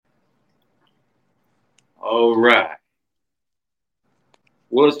All right.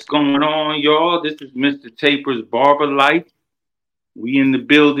 What's going on, y'all? This is Mr. Taper's Barber Life. We in the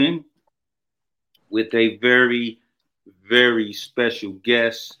building with a very, very special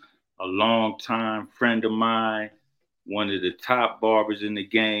guest, a longtime friend of mine, one of the top barbers in the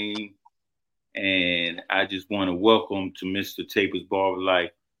game. And I just want to welcome to Mr. Taper's Barber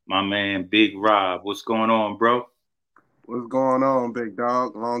Life, my man, Big Rob. What's going on, bro? What's going on, big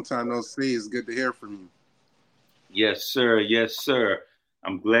dog? Long time no see. It's good to hear from you. Yes, sir. Yes, sir.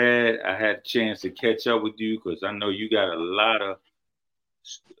 I'm glad I had a chance to catch up with you because I know you got a lot of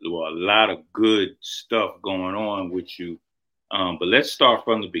good stuff going on with you. But let's start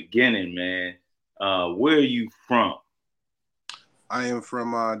from the beginning, man. Where are you from? I am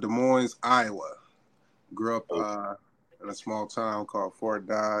from Des Moines, Iowa. Grew up O- in a small town called Fort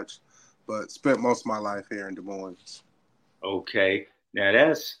Dodge, but spent most of my life here in Des Moines. Okay. Now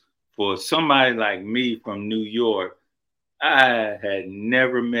that's for somebody like me from New York. I had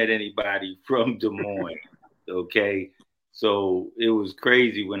never met anybody from Des Moines. Okay. So it was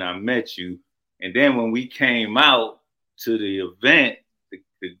crazy when I met you. And then when we came out to the event,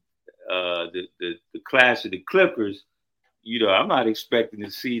 the Clash of the Clippers, I'm not expecting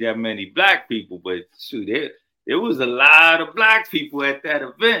to see that many black people, but shoot, there was a lot of black people at that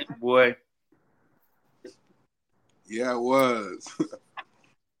event, boy. Yeah, it was.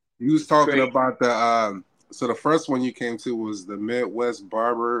 You was talking Crazy. about so the first one you came to was the Midwest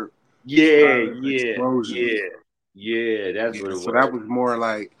Barber Yeah, Style yeah, Explosion. yeah, yeah. That's Yeah, what it so that was. was more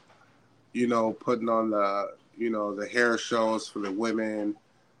like, putting on the hair shows for the women.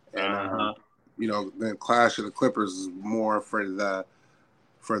 And Uh huh. then Clash of the Clippers is more for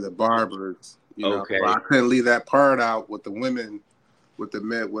the barbers. But Okay. I couldn't leave that part out with the women with the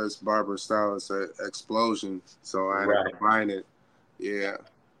Midwest barber stylist explosion, so I had to Right. combine it. Yeah.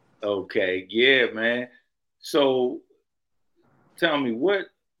 Okay. Yeah, man. So tell me, what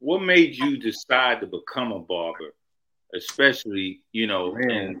made you decide to become a barber, especially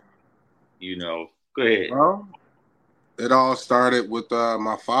Man. in Go ahead. Well, it all started with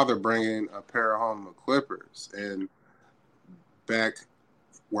my father bringing a pair of home the Clippers, and back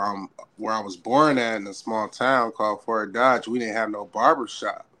where I'm where I was born at in a small town called Fort Dodge, we didn't have no barber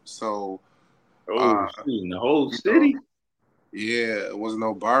shop. So, Oh, uh, shoot, in the whole you know, city. yeah, it was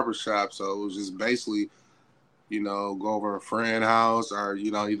no barber shop. So it was just basically, go over a friend house or,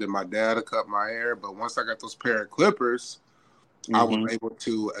 either my dad to cut my hair. But once I got those pair of clippers, I was Mm-hmm. able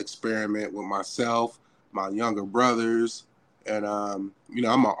to experiment with myself, my younger brothers, and I'm an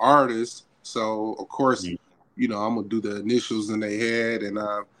artist, so of course, I'm gonna do the initials in their head, and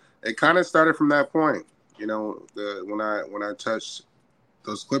it kind of started from that point. When I touched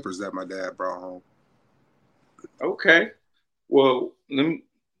those clippers that my dad brought home. Okay. Well, let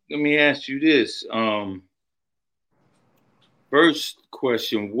me ask you this. First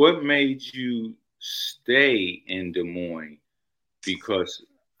question: what made you stay in Des Moines? Because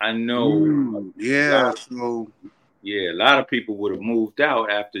I know a Yeah, lot. so Yeah, a lot of people would have moved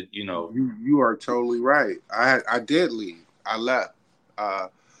out after. you are totally right. I did leave. I left. Uh,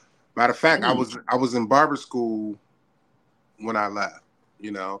 Matter of fact, I Mm. was in barber school when I left,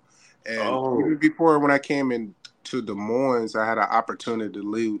 you know. And Oh. even before when I came in to Des Moines, I had an opportunity to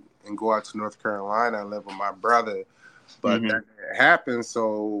leave and go out to North Carolina and live with my brother. But Mm-hmm. that didn't happen.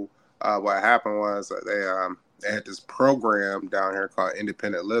 So what happened was they had this program down here called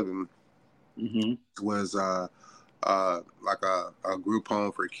Independent Living. Mm-hmm. It was like a group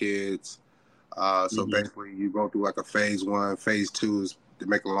home for kids. So Mm-hmm. basically, you go through like a phase one, phase two is to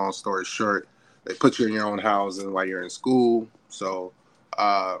make a long story short. They put you in your own housing while you're in school. So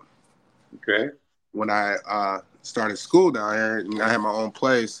uh, Okay. when I started school down here and I had my own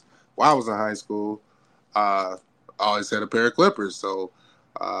place while I was in high school, I always had a pair of clippers. So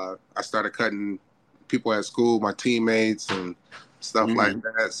I started cutting people at school, my teammates, and stuff like Mm-hmm.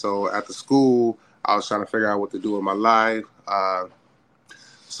 that. So after school, I was trying to figure out what to do with my life.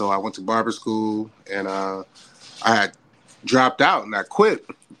 So I went to barber school and I had dropped out and I quit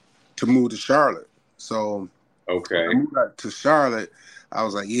to move to Charlotte. So when I Okay. moved out to Charlotte, I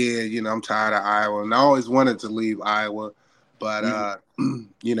was like, yeah, I'm tired of Iowa. And I always wanted to leave Iowa, but,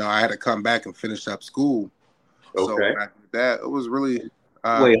 Mm-hmm. I had to come back and finish up school. So Okay. when I did that, it was really,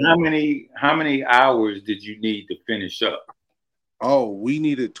 Wait, how many hours did you need to finish up? we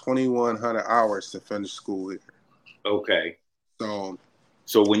needed 2,100 hours to finish school here. Okay. So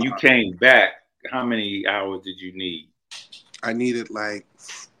So when you came back, how many hours did you need? I needed like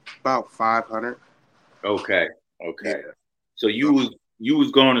about 500. Okay. Yeah. Okay. So you So was you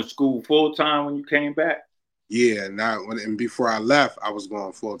was going to school full time when you came back? Yeah, not when and before I left, I was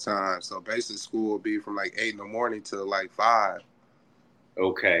going full time. So basically, school would be from like 8 in the morning to like 5.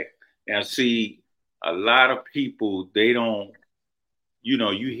 Okay. Now, see, a lot of people, they don't, you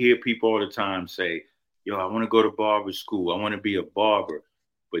hear people all the time say, yo, I want to go to barber school. I want to be a barber.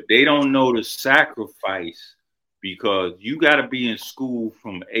 But they don't know the sacrifice because you got to be in school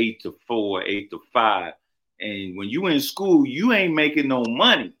from 8 to 4, 8 to 5. And when you in school, you ain't making no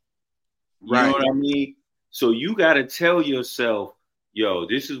money. You know Right. what I mean? So you got to tell yourself, yo,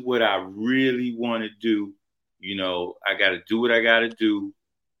 this is what I really want to do. I got to do what I got to do,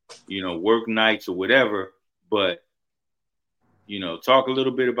 work nights or whatever. But, talk a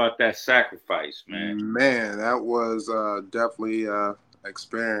little bit about that sacrifice, man. Man, that was definitely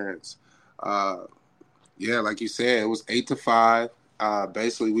experience. Uh, yeah, like you said, it was 8 to 5.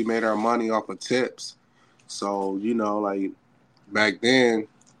 Basically, we made our money off of tips. So like back then,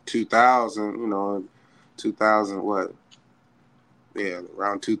 2000, 2000 what? Yeah,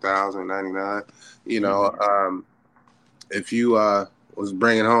 around 2099. You know, Mm-hmm. if you was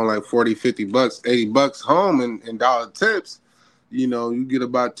bringing home like 40, 50 bucks, 80 bucks home in dollar tips, you get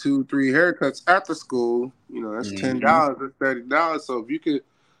about 2, 3 haircuts after school. That's Mm-hmm. $10, that's $30. So if you could,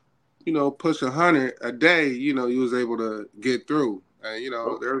 push 100 a day, you was able to get through. And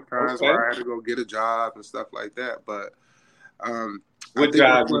there were times Okay. where I had to go get a job and stuff like that. But I What think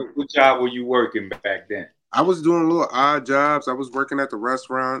job? What job were you working back then? I was doing little odd jobs. I was working at the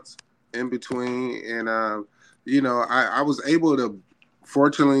restaurants in between, and I was able to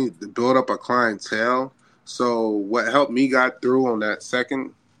fortunately build up a clientele. So what helped me got through on that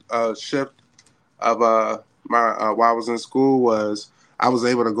second shift of my while I was in school was I was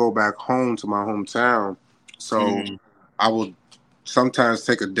able to go back home to my hometown. So Mm-hmm. I would sometimes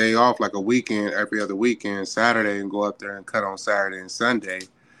take a day off, like a weekend, every other weekend, Saturday, and go up there and cut on Saturday and Sunday.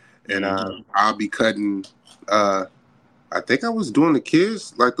 And Mm-hmm. I'll be cutting. Uh, I think I was doing the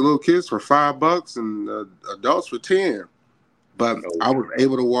kids, like the little kids, for $5 and adults for 10. But Oh, I was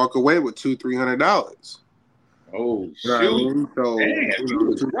able to walk away with $200, $300. oh, You know what I shoot! mean? So Damn, you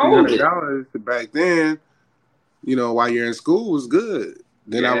was rolling. $200, $300 back then, while you're in school was good.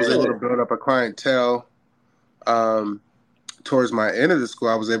 Then I was able Yeah. to build up a clientele. Um, Towards my end of the school,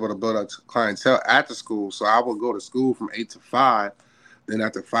 I was able to build up clientele at the school. So I would go to school from 8 to 5. Then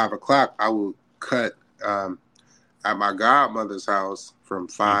after 5 o'clock, I would cut. At my godmother's house from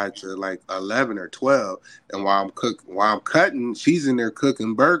 5 to like 11 or 12, and while I'm cutting, she's in there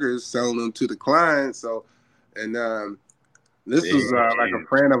cooking burgers, selling them to the clients. So, and this was like a Damn.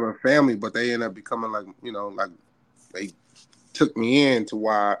 friend of her family, but they ended up becoming like like they took me in to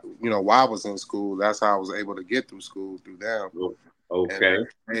while I was in school. That's how I was able to get through school through them. And Okay.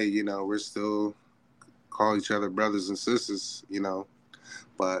 hey, we're still call each other brothers and sisters,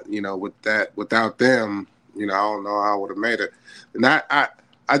 but without them, I don't know how I would have made it. And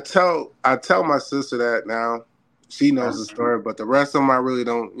I tell my sister that now. She knows the story, but the rest of them I really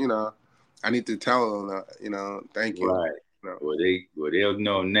don't. I need to tell them that. Thank you. Right. You know, They'll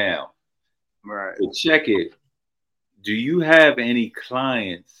know now. right. But check it. Do you have any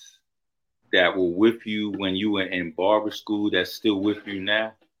clients that were with you when you were in barber school that's still with you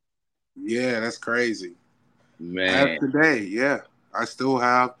now? Yeah, that's crazy. As Man, today, yeah, I still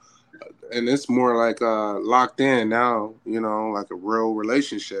have, and it's more like locked in now. Like a real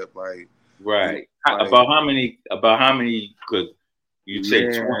relationship. right. Like About how many could you say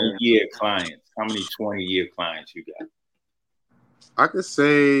man, 20-year clients? How many 20-year clients you got? I could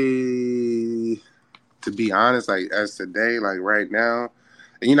say, to be honest, like as today, like right now,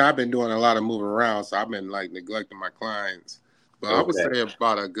 and I've been doing a lot of moving around, so I've been like neglecting my clients. But I would Okay. say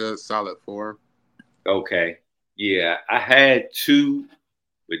about a good solid 4. Okay. Yeah, I had two,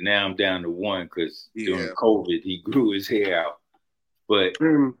 but now I'm down to one because during Yeah. COVID he grew his hair out. But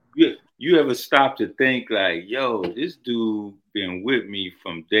Mm. you ever stop to think like, yo, this dude been with me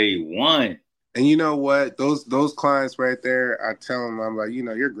from day one? And you know what? Those clients right there, I tell them, I'm like,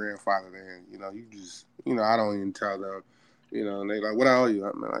 your grandfather. Then you just, I don't even tell them. And they like, what I owe you?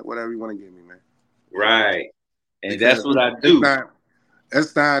 I'm like, whatever you want to give me, man. Right. And Because that's what I it's do. not.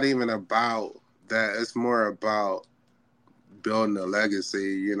 It's not even about that. It's more about building a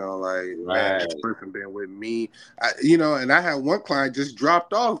legacy, like, man, this Right. person been with me. And I had one client just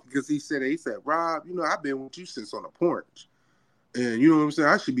dropped off because he said, Rob, I've been with you since on the porch. And you know what I'm saying?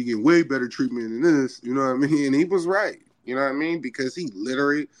 I should be getting way better treatment than this. You know what I mean? And he was right. You know what I mean? Because he just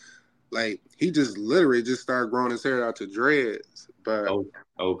literally just started growing his hair out to dreads. But Oh,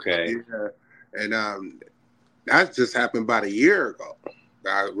 okay. yeah. And that just happened about a year ago.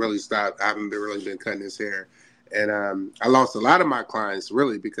 I really stopped. I haven't really been cutting his hair. And I lost a lot of my clients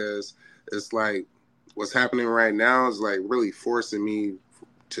really because it's like what's happening right now is like really forcing me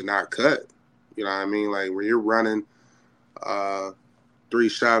to not cut. You know what I mean? Like when you're running uh, three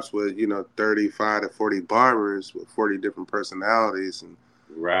shops with 35 to 40 barbers with 40 different personalities, and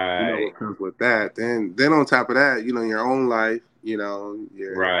Right. what comes with that. Then on top of that, your own life,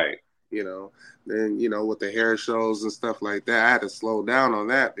 your Right. you know, then with the hair shows and stuff like that, I had to slow down on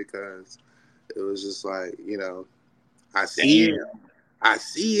that because it was just like I see it, Damn. I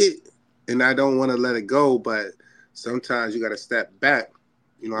see it, and I don't want to let it go, but sometimes you got to step back.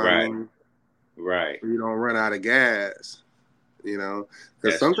 You know what I Right. mean? Right. You don't run out of gas. Because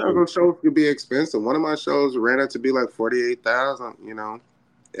That's sometimes true. those shows could be expensive. One of my shows ran out to be like 48,000. And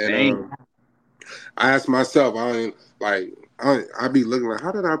Damn. I asked myself, I be looking like,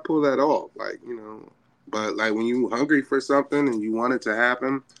 how did I pull that off? But like when you hungry for something and you want it to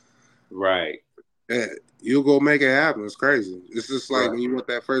happen, Right. eh, you'll go make it happen. It's crazy. It's just like Right. when you want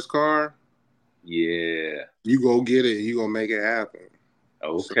that first car, Yeah. you go get it and you gonna make it happen.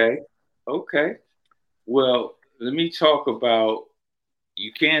 So Okay. Okay. Well, let me talk about.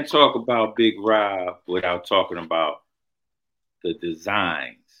 You can't talk about Big Rob without talking about the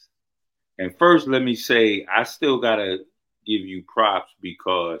designs. And first, let me say, I still gotta give you props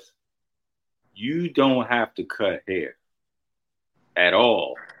because you don't have to cut hair at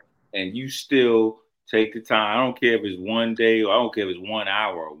all, and you still take the time. I don't care if it's one day or I don't care if it's 1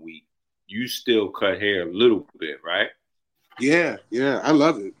 hour a week. You still cut hair a little bit, right? yeah, I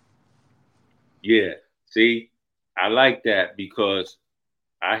love it. Yeah. See, I like that because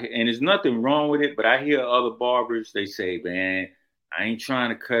and there's nothing wrong with it, but I hear other barbers, they say, man, I ain't trying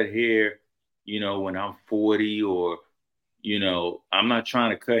to cut hair, when I'm 40 or, I'm not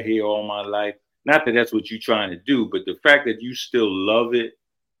trying to cut hair all my life. Not that that's what you're trying to do, but the fact that you still love it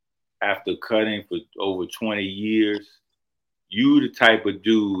after cutting for over 20 years, you the type of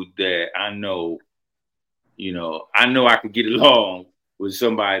dude that I know I could get along with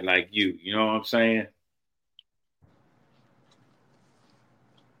somebody like you. You know what I'm saying?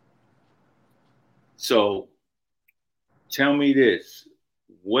 So tell me this.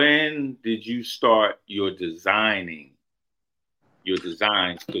 When did you start your designs?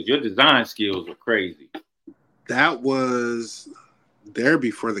 Because your design skills are crazy. That was there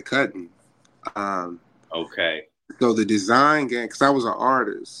before the cutting. Um, Okay. so the design game, because I was an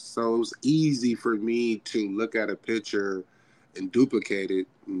artist, so it was easy for me to look at a picture and duplicate it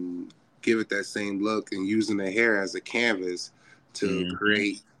and give it that same look, and using the hair as a canvas to Hmm.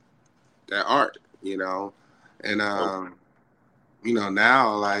 create that art. And Okay.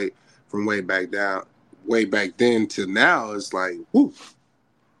 now, like from way back then to now, it's like whoo,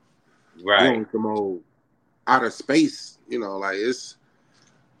 you're Right. on some old outer space. Like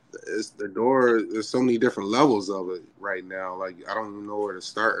it's the door. There's so many different levels of it right now. Like I don't even know where to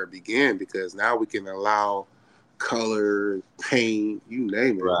start or begin because now we can allow color, paint, you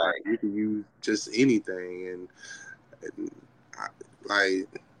name it. Like Right. you can use just anything, and like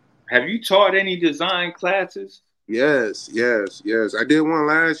Have you taught any design classes? yes. I did one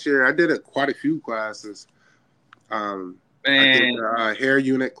last year. I did quite a few classes. I did Man, the hair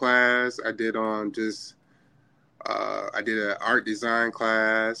unit class. I did on just I did an art design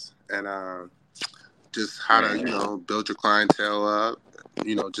class and just how to man. build your clientele up.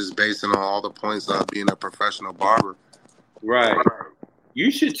 Just basing on all the points of being a professional barber. Right.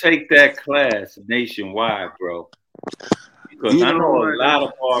 You should take that class nationwide, bro. Because You I know know a what? That's lot of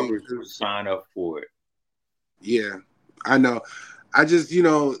the thing, barbers would 'cause sign up for it. yeah, I know. I just,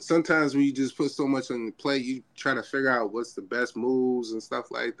 sometimes when you just put so much on the plate, you try to figure out what's the best moves and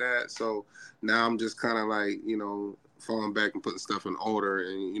stuff like that. So now I'm just kind of like, falling back and putting stuff in order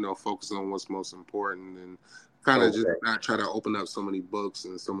and, focus on what's most important and kind of just Okay. not try to open up so many books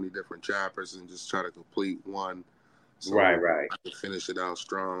and so many different chapters and just try to complete one Right, so right, I can finish it out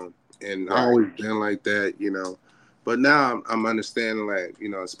strong. And I right, always been like that. But now I'm understanding, like,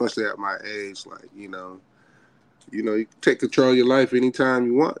 especially at my age, like, you can take control of your life anytime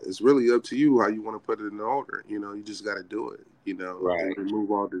you want. It's really up to you how you want to put it in order. You just got to do it, and right,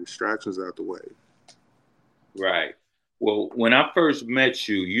 remove all the distractions out the way. right. Well, when I first met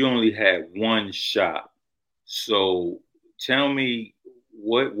you, you only had one shop. So tell me,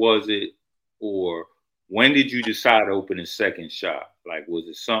 what was it, or when did you decide to open a second shop? Like, was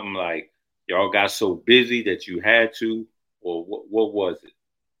it something like y'all got so busy that you had to, or what was it?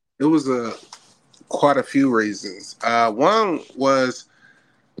 It was quite a few reasons. One was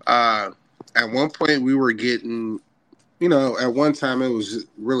uh, at one point we were getting, at one time it was just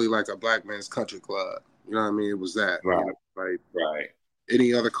really like a black man's country club. You know what I mean? It was that, Right, like right,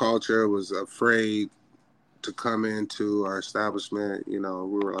 any other culture was afraid to come into our establishment. We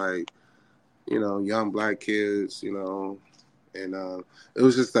were like, young black kids, and it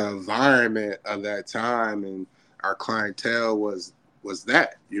was just the environment of that time, and our clientele was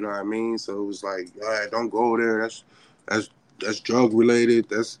that, you know what I mean? So it was like, all right, don't go there. That's that's drug related.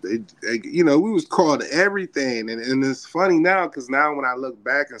 We was called everything, and it's funny now because now when I look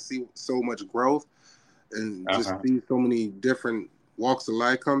back and see so much growth and just Uh-huh. see so many different walks of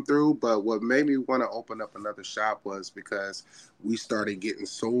life come through. But what made me want to open up another shop was because we started getting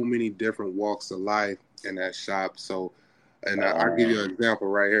so many different walks of life in that shop. So, and I'll give you an example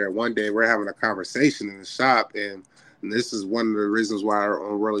right here. One day we're having a conversation in the shop, and this is one of the reasons why I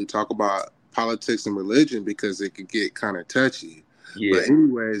don't really talk about politics and religion because it could get kind of touchy. But Yeah.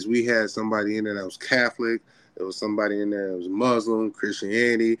 anyways, we had somebody in there that was Catholic. There was somebody in there that was Muslim,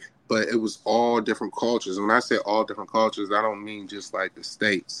 Christianity, but it was all different cultures. And when I say all different cultures, I don't mean just like the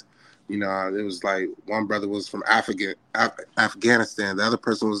states. It was like one brother was from Afghanistan, the other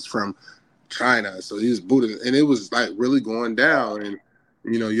person was from China, so he was Buddhist, and it was like really going down. And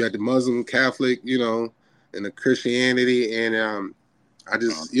you had the Muslim, Catholic, and the Christianity, and I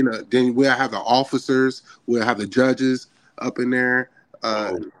just, then we'll have the officers, we'll have the judges up in there.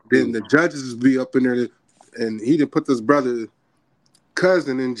 Uh, Oh, then the judges will be up in there, and he did put this brother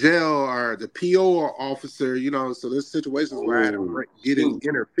cousin in jail or the PO officer, so there's situations where I had to oh, get in, shoot.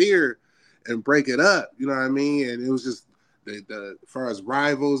 interfere and break it up, you know what I mean? And it was just the as far as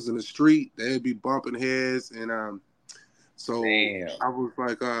rivals in the street, they'd be bumping heads. And so Damn. I was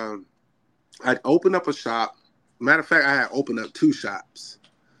like, I'd open up a shop. Matter of fact, I had opened up two shops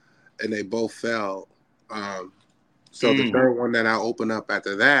and they both fell. Um, so the Mm. third one that I opened up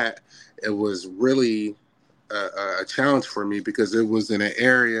after that, it was really a challenge for me because it was in an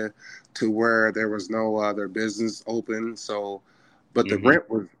area to where there was no other business open. So, but the Mm-hmm. rent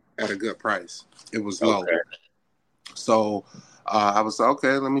was at a good price. It was low. Okay. So I was like,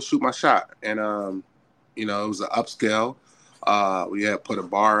 okay, let me shoot my shot. And, it was an upscale. We had put a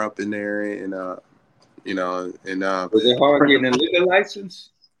bar up in there and, and Was it hard getting a liquor license?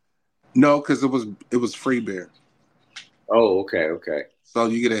 no, because it was free beer. Oh, okay, okay. So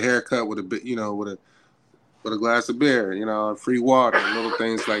you get a haircut with a bit, with a glass of beer, free water, little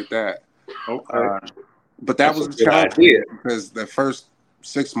things like that. Okay. Uh, but that That's a was a good challenge for me idea. because the first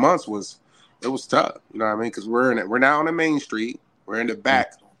 6 months was tough. You know what I mean? Because we're now on the main street. We're in the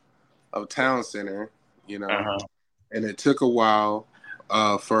back of town center. You know, Uh-huh. and it took a while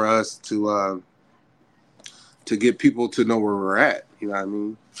for us to get people to know where we're at. You know what I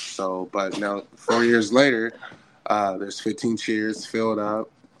mean? So, but now 4 years later, there's 15 chairs filled up.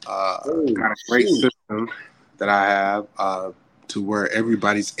 Oh, Got a great shoot. system that I have to where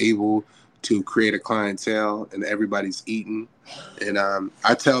everybody's able to create a clientele and everybody's eating. And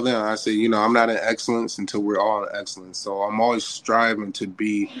I tell them, I say, I'm not in excellence until we're all in excellence. So I'm always striving to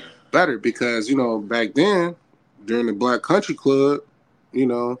be better because, back then during the Black Country Club, you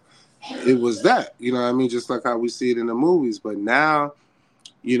know, it was that, what I mean? Just like how we see it in the movies. But now,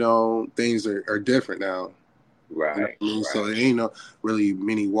 things are different now. You know Right, what I mean? So right, it ain't no really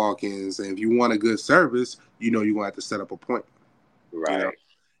many walk-ins. And if you want a good service, you're gonna have to set up a point, you know. right.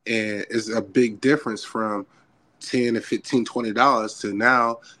 And it's a big difference from 10 to 15, $20 to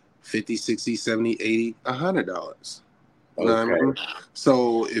now 50, 60, 70, 80, $100. You know what I Okay. mean?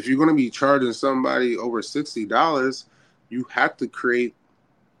 So if you're gonna be charging somebody over $60, you have to create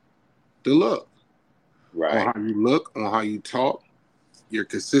the look on Right, how you look, on how you talk, your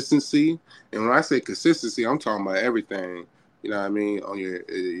consistency. And when I say consistency, I'm talking about everything. You know what I mean? On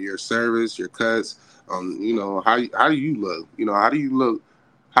your service, your cuts, how do you look? How do you look?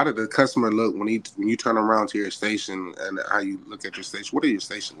 How did the customer look when you turn around to your station and how you look at your station? What did your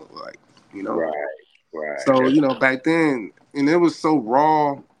station look like? You know? right, right. So, That's back then, and it was so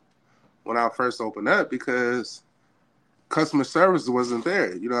raw when I first opened up because customer service wasn't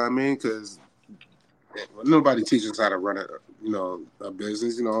there. You know what I mean? Because nobody teaches how to run a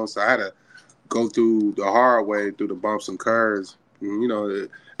business. So I had to go through the hard way, through the bumps and curves. And,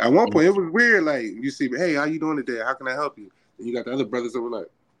 at one point it was weird. Like you see, hey, how you doing today? How can I help you? And you got the other brothers that were like,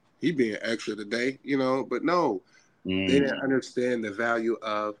 he being extra today, But no, they didn't mm, understand the value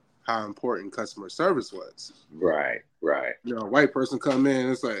of how important customer service was. right, right. A white person come in,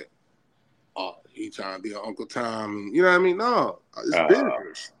 it's like, oh, he trying to be an Uncle Tom. You know what I mean? No, it's Uh,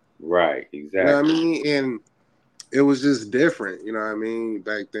 business. right, You know what I exactly. mean? And it was just different, you know what I mean,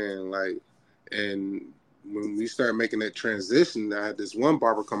 back then. Like, and when we started making that transition, I had this one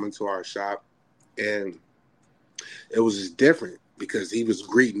barber come into our shop, and it was just different because he was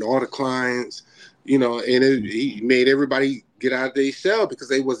greeting all the clients, and he made everybody get out of their shell because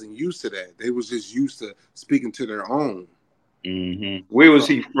they wasn't used to that. They was just used to speaking to their own. Mm-hmm. Where was So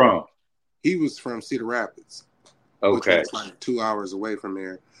he from? He was from Cedar Rapids, which Okay. was like 2 hours away from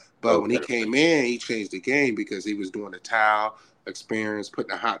there. But when he Okay. came in, he changed the game because he was doing the towel experience, putting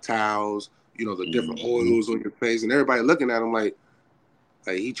the hot towels, the different Mm-hmm. oils on your face, and everybody looking at him like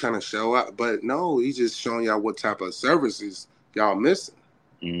he trying to show up. But no, he's just showing y'all what type of services y'all missing,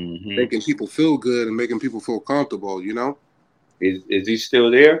 Mm-hmm. making people feel good and making people feel comfortable. Is he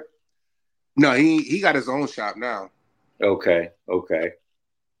still there? No, he got his own shop now. Okay. Okay.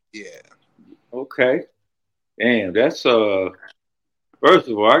 Yeah. Okay. Damn, that's first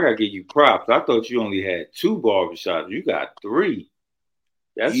of all, I gotta give you props. I thought you only had two barbershops. You got three.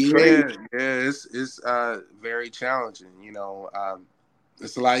 That's crazy. Yeah, it's very challenging.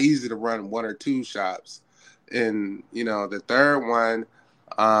 It's a lot easier to run one or two shops, and the third one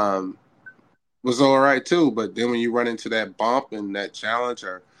um, was all right too. But then when you run into that bump and that challenge,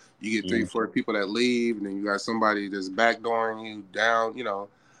 or you get three, Mm, four people that leave, and then you got somebody that's backdooring you down,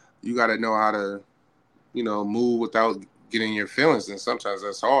 you got to know how to move without getting your feelings. And sometimes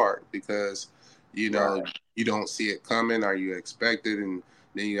that's hard because, you know, right. you don't see it coming or you expect it. And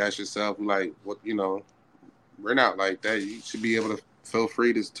then you ask yourself, like, we're not like that. You should be able to feel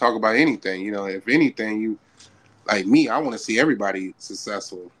free to talk about anything. If anything, you like me, I want to see everybody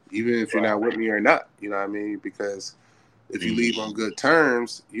successful, even if you're Right. not with me or not. You know what I mean? Because if you Mm, leave on good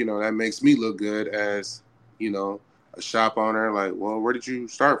terms, that makes me look good as, a shop owner. Like, well, where did you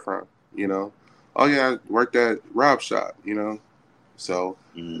start from? You know, oh yeah, I worked at Rob Shop. So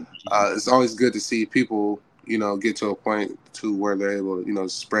mm, it's always good to see people, get to a point to where they're able to,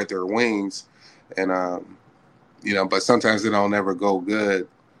 spread their wings, and but sometimes it don't ever go good.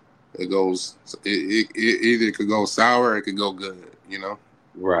 It goes, it either could go sour or it could go good.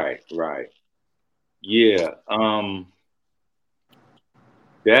 right. Right. Yeah.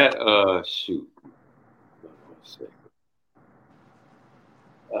 That shoot. What was I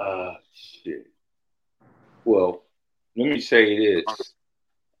gonna say? Shit. Well, let me say this.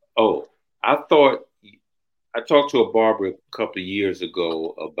 Oh, I thought I talked to a barber a couple of years ago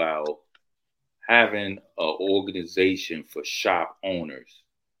about having an organization for shop owners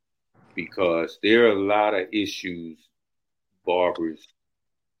because there are a lot of issues barbers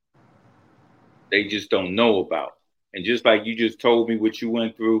they just don't know about. And just like you just told me what you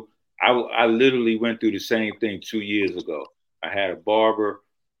went through, I literally went through the same thing 2 years ago. I had a barber,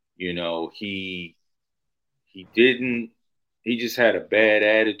 you know, he didn't he just had a bad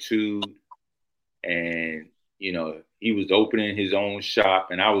attitude and he was opening his own shop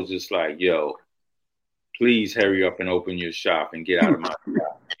and I was just like, yo, please hurry up and open your shop and get out of my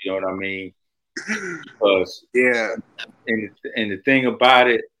shop. You know what I mean? Because Yeah. and the thing about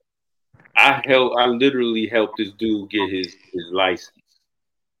it, I literally helped this dude get his license.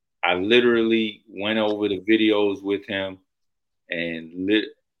 I literally went over the videos with him and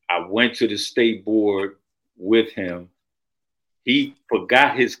I went to the state board with him. He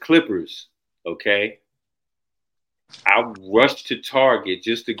forgot his clippers, okay? I rushed to Target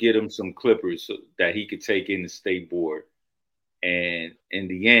just to get him some clippers so that he could take in the state board. And in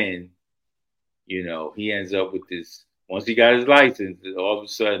the end, he ends up with this. Once he got his license, all of a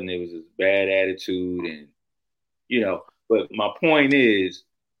sudden it was this bad attitude, But my point is,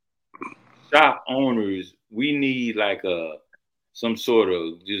 shop owners, we need like some sort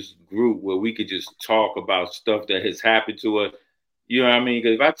of just group where we could just talk about stuff that has happened to us. You know what I mean?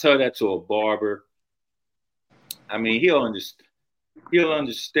 Because if I tell that to a barber, I mean he'll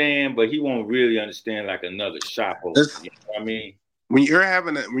understand, but he won't really understand like another shop owner. It's, You know what I mean? when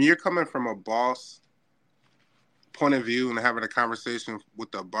you're coming from a boss point of view and having a conversation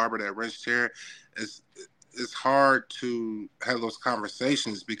with the barber that rents chair, it's it's hard to have those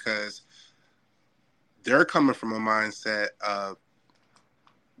conversations because they're coming from a mindset of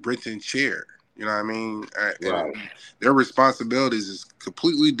renting chair. You know what I mean? And Right. their responsibilities is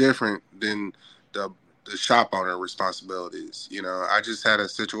completely different than the the shop owner responsibilities. I just had a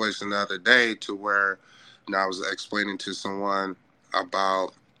situation the other day to where, I was explaining to someone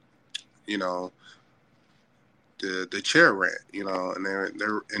about, you know, the chair rent, and they're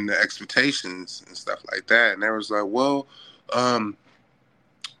in the expectations and stuff like that. And they was like, well, um,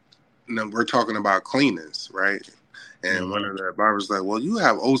 we're talking about cleaners, right? And one Mm-hmm. of the barbers like, well, you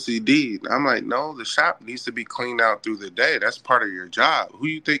have OCD. And I'm like, no, the shop needs to be cleaned out through the day. That's part of your job. Who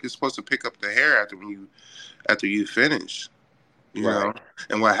you think is supposed to pick up the hair after you finish? You Right. know.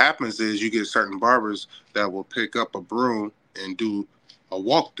 And what happens is you get certain barbers that will pick up a broom and do a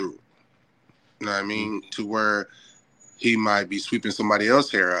walkthrough. You know what I mean? To where he might be sweeping somebody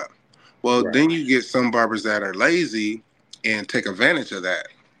else's hair up. Well, Right. then you get some barbers that are lazy and take advantage of that.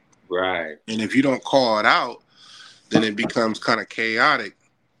 Right. And if you don't call it out, then it becomes kind of chaotic,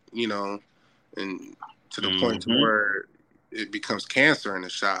 you know. and to the point to Mm-hmm. where it becomes cancer in the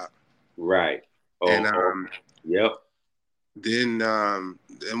shop. Right. And Oh. Yep. then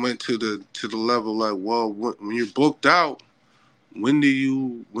it went to the level like, well, when you're booked out, when do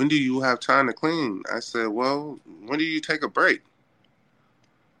you have time to clean? I said, well, when do you take a break?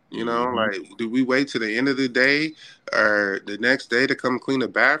 You know, Mm-hmm. like, do we wait to the end of the day or the next day to come clean the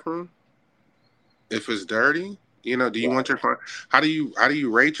bathroom if it's dirty? You know, do you want Right. your how do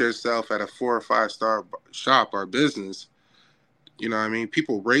you rate yourself at a 4 or 5 star shop or business? You know what I mean?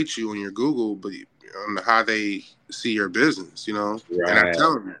 People rate you on your Google, but on how they see your business, you know? Right. And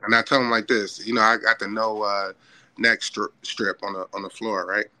I tell them like this, you know, I got the no neck strip on the floor,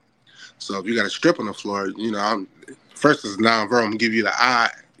 right? So if you got a strip on the floor, you know, first is nonverbal, I'm gonna give you the eye,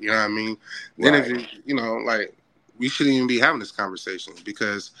 you know what I mean? Then if Right. you know, like, we shouldn't even be having this conversation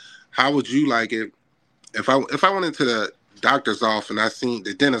because how would you like it if I went into the doctor's office and I seen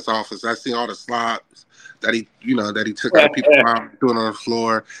the dentist's office, I seen all the slops that he took other people out doing on the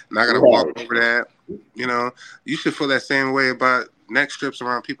floor, and I gotta walk Right. over that. You know, you should feel that same way about neck strips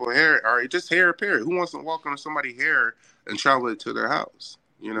around people's hair, or just hair period. Who wants to walk on somebody's hair and travel it to their house?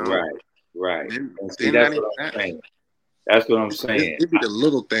 You know, Right. Right. then And see, then that's not even what I'm that. saying. That's what I'm saying. It'd be the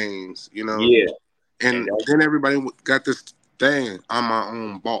little things, you know. Yeah. And And that's then everybody got this thing. I'm my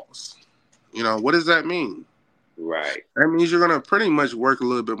own boss. You know, what does that mean? right. That means you're gonna pretty much work a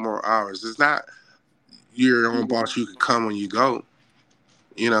little bit more hours. It's not you're your own boss. You can come when you go.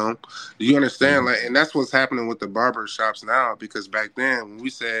 You know, do you understand? Like, and that's what's happening with the barber shops now. Because back then, when we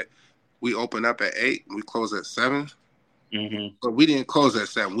said we open up at 8, we close at 7, Mm-hmm. but we didn't close at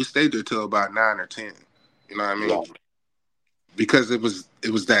 7. We stayed there till about 9 or 10. You know what I mean? Right. Because it was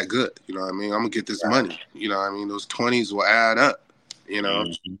that good. You know what I mean? I'm gonna get this money. You know what I mean? Those 20s will add up. You know,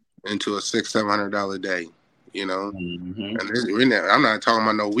 Mm-hmm. into a $600-700 day. You know. Mm-hmm. And I'm not talking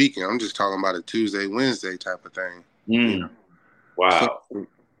about no weekend. I'm just talking about a Tuesday, Wednesday type of thing. You know. Mm. So Wow.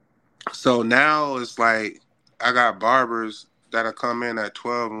 so now it's like I got barbers that'll come in at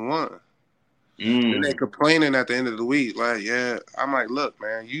 12 and 1. Then they Mm. complaining at the end of the week, like, yeah, I'm like, look,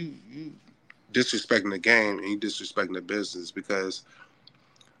 man, you disrespecting the game and you disrespecting the business because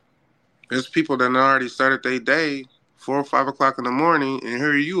there's people that already started their day 4 or 5 o'clock in the morning, and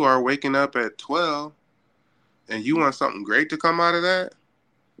here you are waking up at 12, and you want something great to come out of that.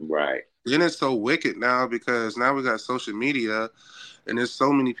 Right. Then it's so wicked now because now we got social media and there's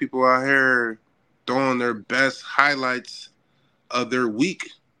so many people out here throwing their best highlights of their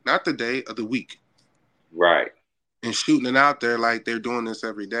week, not the day, of the week, Right. and shooting it out there like they're doing this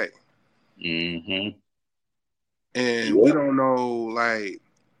every day. Mm-hmm. And we Yep. don't know like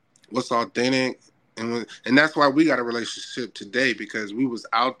what's authentic, and that's why we got a relationship today because we was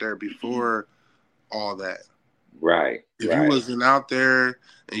out there before all that. Right. If you Right. wasn't out there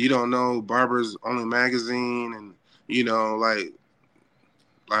and you don't know Barbers Only magazine and you know like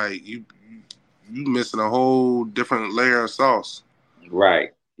you missing a whole different layer of sauce.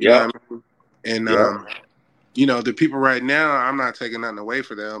 Right. You know Yep. what I mean? And Yep. you know, the people right now, I'm not taking nothing away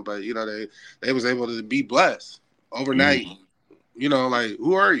for them, but you know, they was able to be blessed overnight. Mm-hmm. You know, like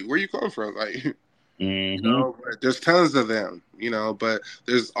who are you? Where you come from? Like, you Mm-hmm. know, but there's tons of them. You know, but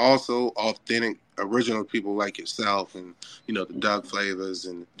there's also authentic, original people like yourself, and you know, the Doug Flavors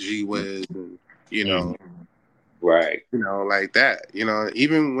and G Wiz, and you Mm-hmm. know, Right. like that. You know,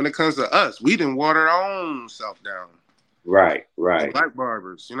 even when it comes to us, we didn't water our own self down. Right. The Right. black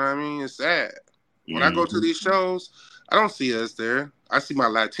barbers, you know what I mean? It's sad. When I go to Mm-hmm. these shows, I don't see us there. I see my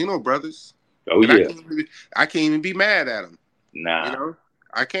Latino brothers, Oh and yeah. I can't even be mad at them. You Nah. know,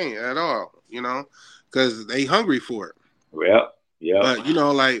 I can't at all. You know, because they hungry for it. Yep. Yep. But you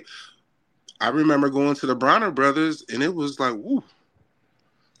know, like I remember going to the Bronner Brothers, and it was like, woo,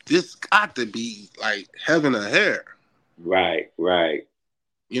 this got to be like heaven or hair. Right. Right.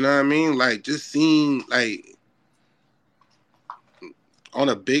 You know what I mean? Like just seeing like on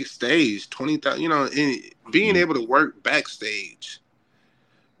a big stage, 20,000. You know, and being able to work backstage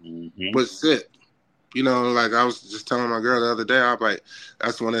Mm-hmm. was it. You know, like I was just telling my girl the other day, I was like,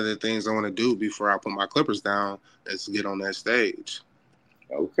 that's one of the things I want to do before I put my clippers down is to get on that stage.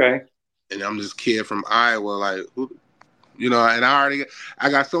 Okay. And I'm this kid from Iowa, like, who, you know, and I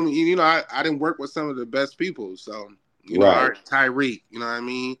got so many, you know, I didn't work with some of the best people. So, you know, Right. Tyreek, you know what I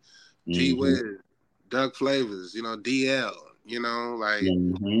mean? G Mm-hmm. Wiz, Doug Flavors, you know, DL, you know, like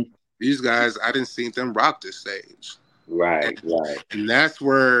Mm-hmm. these guys, I didn't see them rock this stage. Right. And, Right. and that's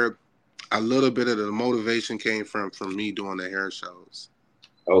where a little bit of the motivation came from me doing the hair shows.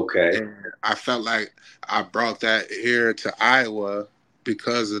 Okay. And I felt like I brought that here to Iowa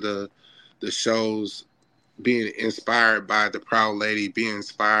because of the shows being inspired by the Proud Lady, being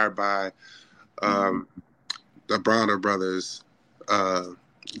inspired by Um, the Bronner brothers, uh,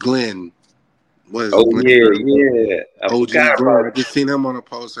 Glenn. What is it, Oh Glenn? yeah, yeah. I forgot OG Glenn. about. I just seen him on a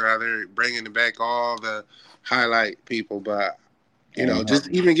poster how they're bringing back all the highlight people, but Uh-huh. just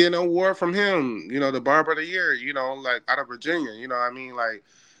even getting an award from him, the Barber of the Year, like out of Virginia, what I mean,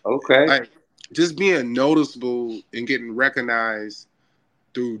 Okay. like just being noticeable and getting recognized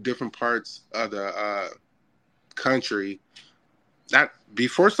through different parts of the country, not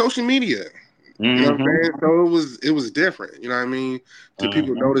before social media. You know what I'm Mm-hmm. saying? So it was different. You know what I mean? To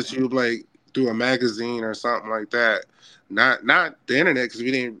people Uh-huh. notice you like through a magazine or something like that. Not the internet because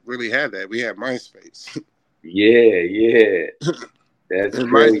we didn't really have that. We had MySpace, Yeah, yeah. That's and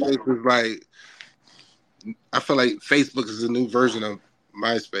crazy. MySpace was like I feel like Facebook is a new version of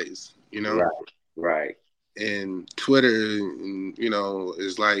MySpace. Right, right. And Twitter,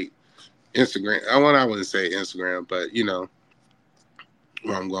 is like Instagram. I wouldn't say Instagram, but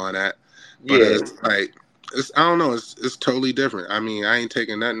where I'm going at. But Yeah, it's like I don't know. It's totally different. I mean, I ain't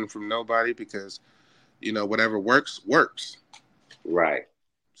taking nothing from nobody because whatever works works. right.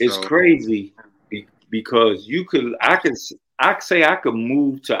 It's So crazy because I say I could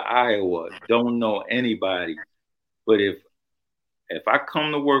move to Iowa, don't know anybody, but if I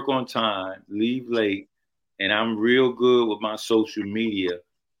come to work on time, leave late, and I'm real good with my social media,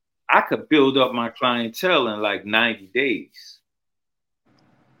 I could build up my clientele in like 90 days.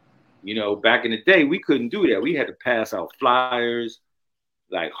 Back in the day, we couldn't do that. We had to pass out flyers,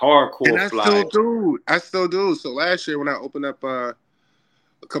 like hardcore and I still flyers. do. I still do. So last year when I opened up a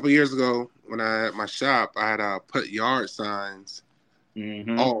couple years ago when I had my shop, I had put yard signs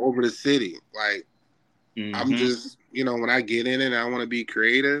Mm-hmm. all over the city. Like I'm Mm-hmm. just when I get in it and I want to be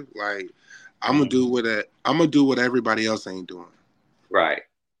creative, like Mm-hmm. I'm gonna do what everybody else ain't doing. Right.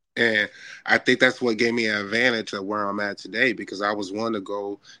 And I think that's what gave me an advantage of where I'm at today because I was one to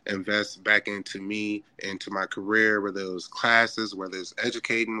go invest back into me, into my career, whether it was classes, whether it's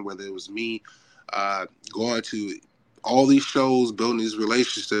educating, whether it was me going to all these shows, building these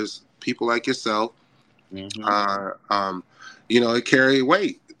relationships, people like yourself. Mm-hmm. Uh, um, it carried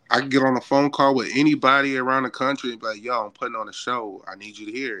weight. I could get on a phone call with anybody around the country and be like, yo, I'm putting on a show. I need you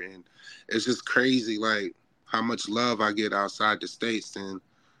to hear. And it's just crazy, like, how much love I get outside the States and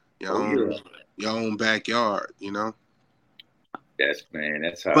your Oh yeah. own your own backyard.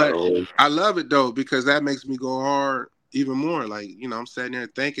 That's how it But always. I love it though because that makes me go hard even more. Like I'm sitting there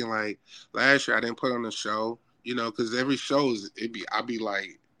thinking like last year I didn't put on a show. Because every show is I be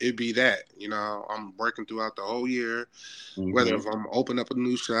like it be that. I'm working throughout the whole year, whether Mm-hmm. if I'm open up a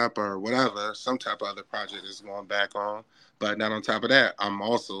new shop or whatever, some type of other project is going back on. But not on top of that, I'm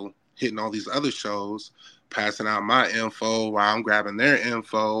also hitting all these other shows, passing out my info while I'm grabbing their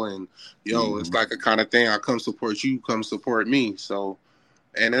info, and it's Mm-hmm. like a kind of thing. I come support you, come support me. So,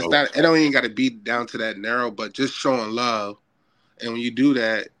 and it's Okay. not, it don't even got to be down to that narrow, but just showing love. And when you do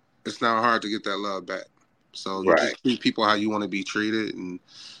that, it's not hard to get that love back. So you Right. just treat people how you want to be treated, and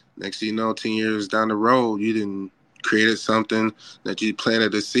next thing you know, 10 years down the road, you didn't created something that you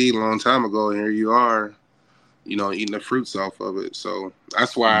planted a seed a long time ago, and here you are, eating the fruits off of it. So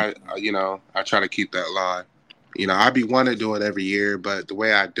that's why, I try to keep that lie. I be wanting to do it every year, but the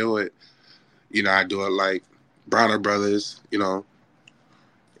way I do it, I do it like Browner Brothers,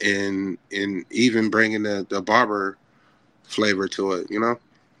 and even bringing the barber flavor to it.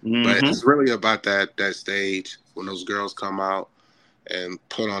 But Mm-hmm. it's really about that stage when those girls come out and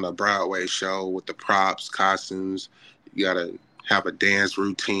put on a Broadway show with the props, costumes. You gotta have a dance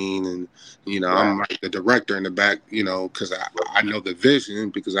routine, and Right. I'm like the director in the back, because I know the vision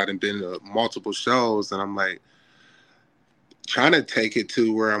because I've been to multiple shows, and I'm like trying to take it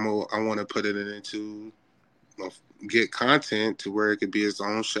to where I want to put it into get content to where it could be its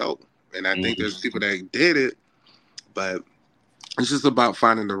own show. And I think there's Mm-hmm. people that did it, but it's just about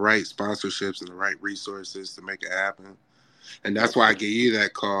finding the right sponsorships and the right resources to make it happen. And that's why I gave you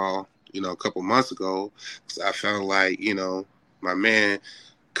that call, a couple months ago. 'Cause I felt like, my man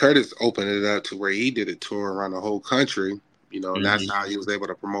Curtis opened it up to where he did a tour around the whole country, and that's Mm-hmm. how he was able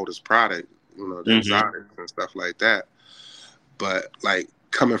to promote his product, the Mm-hmm. exotics and stuff like that. But like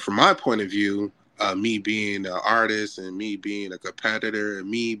coming from my point of view, me being an artist and me being a competitor and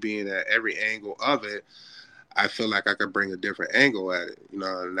me being at every angle of it, I feel like I could bring a different angle at it,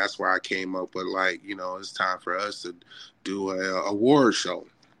 and that's why I came up with like, it's time for us to do a award show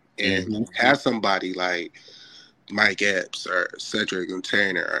and Mm-hmm. have somebody like Mike Epps or Cedric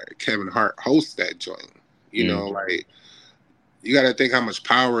Entertainer or Kevin Hart host that joint. Mm-hmm. Like you got to think how much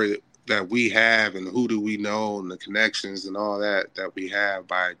power that we have and who do we know and the connections and all that we have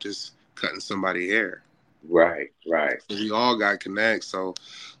by just cutting somebody hair. Right. Right. So we all got connects. So,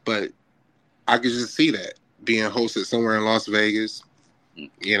 but I could just see that being hosted somewhere in Las Vegas.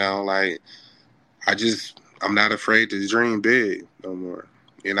 You know, like I'm not afraid to dream big no more.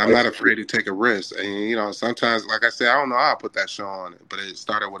 And I'm not afraid to take a risk. And you know, sometimes, like I said, I don't know how I put that show on it, but it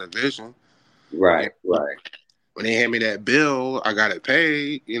started with a vision. Right, You know, right, when they hand me that bill, I got it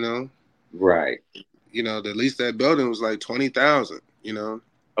paid. right. The lease that building was like 20,000.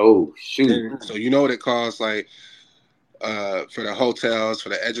 Oh shoot. So you know what it costs, like for the hotels, for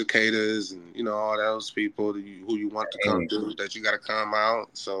the educators, and all those people who you want to come through, that you got to come out.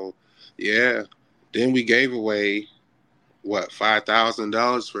 So yeah, then we gave away what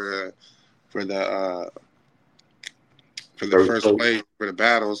 $5,000 for the first place for the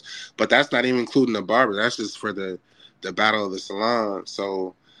battles, but that's not even including the barber. That's just for the battle of the salon.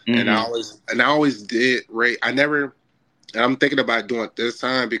 So and I always did rate. I never. And I'm thinking about doing it this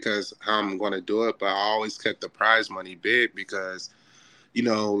time because how I'm going to do it, but I always kept the prize money big because,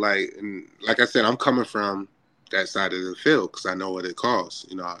 like I said, I'm coming from that side of the field because I know what it costs.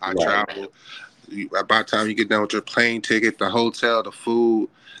 I travel. By the time you get done with your plane ticket, the hotel, the food,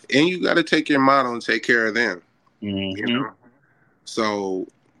 and you got to take your model and take care of them. So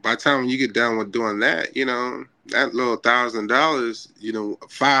by the time you get done with doing that, that little $1,000,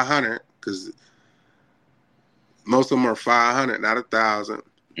 500, because most of them are 500, not 1,000.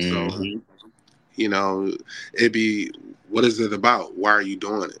 So, it'd be, what is it about? Why are you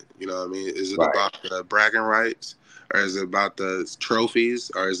doing it? You know what I mean? Is it about the bragging rights, or is it about the trophies,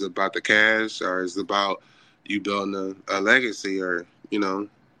 or is it about the cash, or is it about you building a legacy, or are you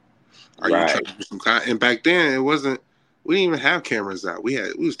trying to do some kind? And back then, it wasn't. We didn't even have cameras out. We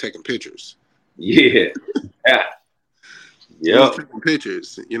was taking pictures. Yeah. Yeah. We was taking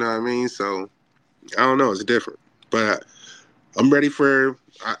pictures. You know what I mean? So I don't know. It's different, but I'm ready for.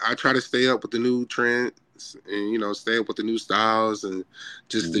 I try to stay up with the new trends and stay up with the new styles and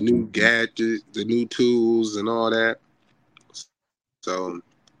just the new gadgets, the new tools, and all that. So,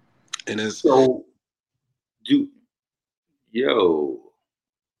 and it's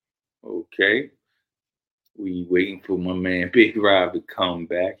okay. We waiting for my man Big Rob to come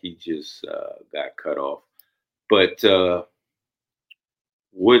back. He just got cut off. But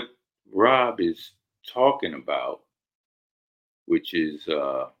what Rob is talking about, which is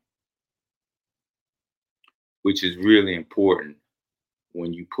really important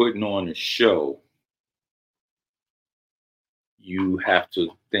when you putting on a show, you have to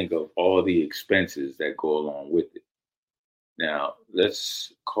think of all the expenses that go along with it. Now,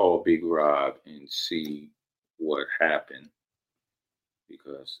 let's call Big Rob and see what happened,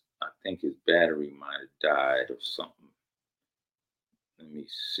 because I think his battery might have died or something. Let me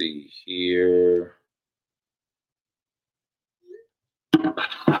see here.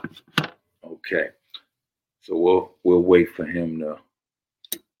 Okay. So we'll wait for him to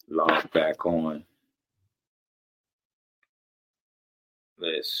log back on.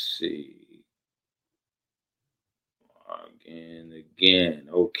 Let's see. Again.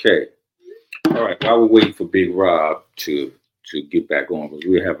 Okay. All right. While we're waiting for Big Rob to get back on, because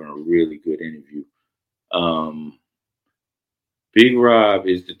we're having a really good interview. Big Rob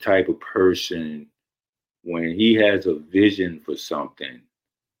is the type of person, when he has a vision for something,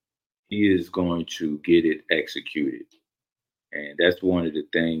 he is going to get it executed. And that's one of the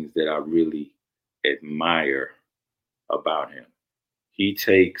things that I really admire about him. He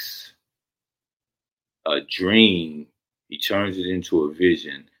takes a dream, he turns it into a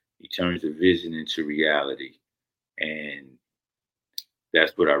vision, he turns a vision into reality. And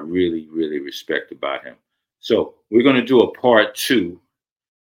that's what I really, really respect about him. So we're going to do a part 2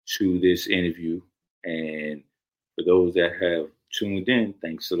 to this interview. And for those that have tuned in,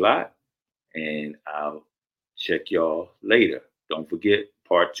 thanks a lot. And I'll check y'all later. Don't forget,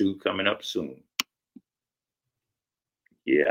 part 2 coming up soon.